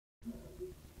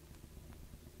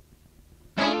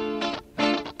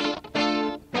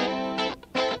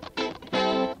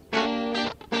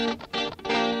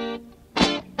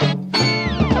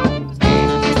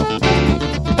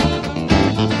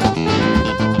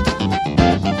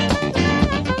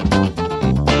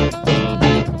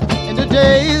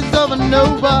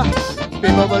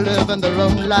People were living their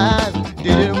own lives,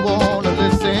 didn't want to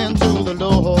listen to the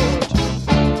Lord.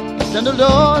 Then the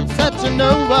Lord said to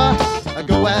Noah,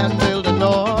 go and build an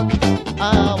ark.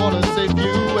 I want to save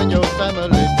you and your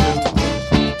family too.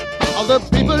 All the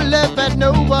people left at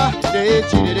Noah, they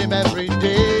cheated him every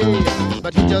day,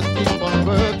 but he just keep on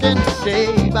working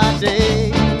day by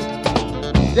day.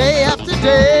 Day after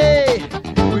day,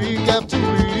 week after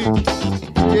week,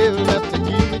 year after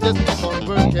year, we just keep on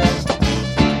working.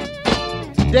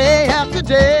 Day after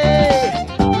day,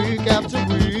 week after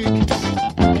week,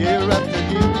 year after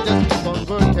year, we just keep on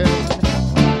working.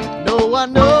 No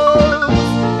one knows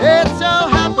it shall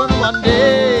happen one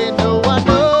day. No one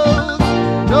knows,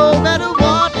 no matter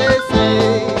what they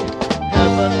say.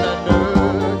 Heaven and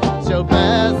earth shall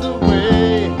pass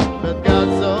away, but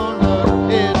God's own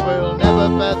word, it will never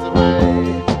pass away.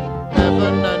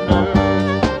 Heaven and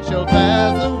earth shall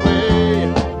pass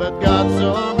away, but God's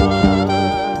own word,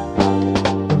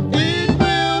 it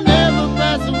will never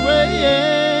pass away.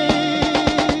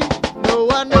 No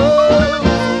one knows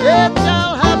it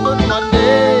shall happen one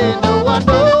day. No one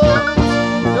knows,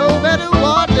 no matter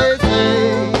what they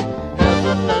say.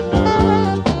 Heaven and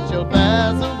earth shall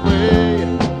pass away,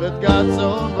 but God's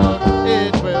own word,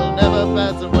 it will never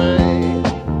pass away.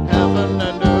 Heaven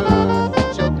and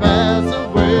earth shall pass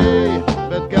away,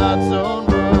 but God's own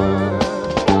word,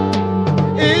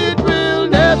 it will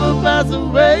never pass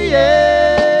away.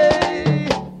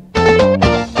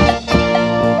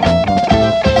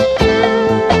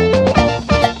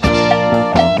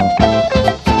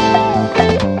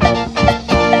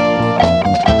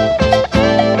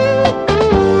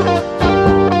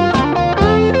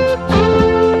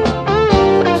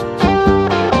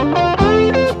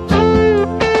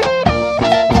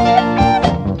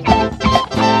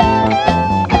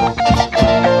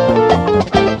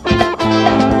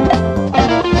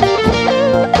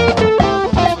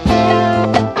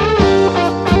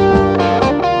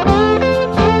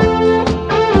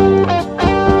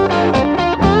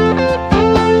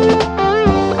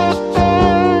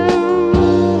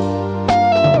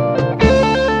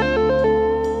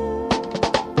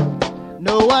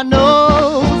 No one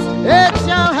knows it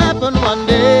shall happen one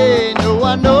day. No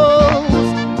one knows,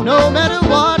 no matter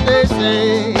what they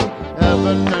say.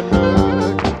 Heaven and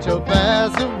earth shall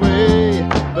pass away,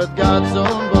 but God's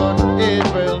own word, it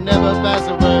will never pass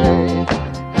away.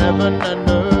 Heaven and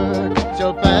earth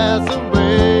shall pass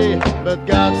away, but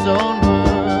God's own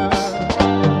word,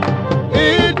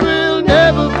 it will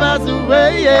never pass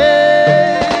away.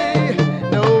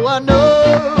 No one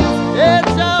knows it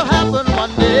shall happen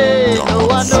one day. No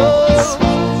one knows,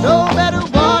 no matter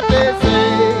what they say.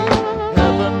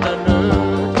 Heaven and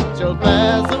earth shall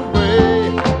pass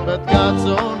away, but God's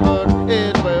own word,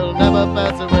 it will never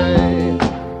pass away.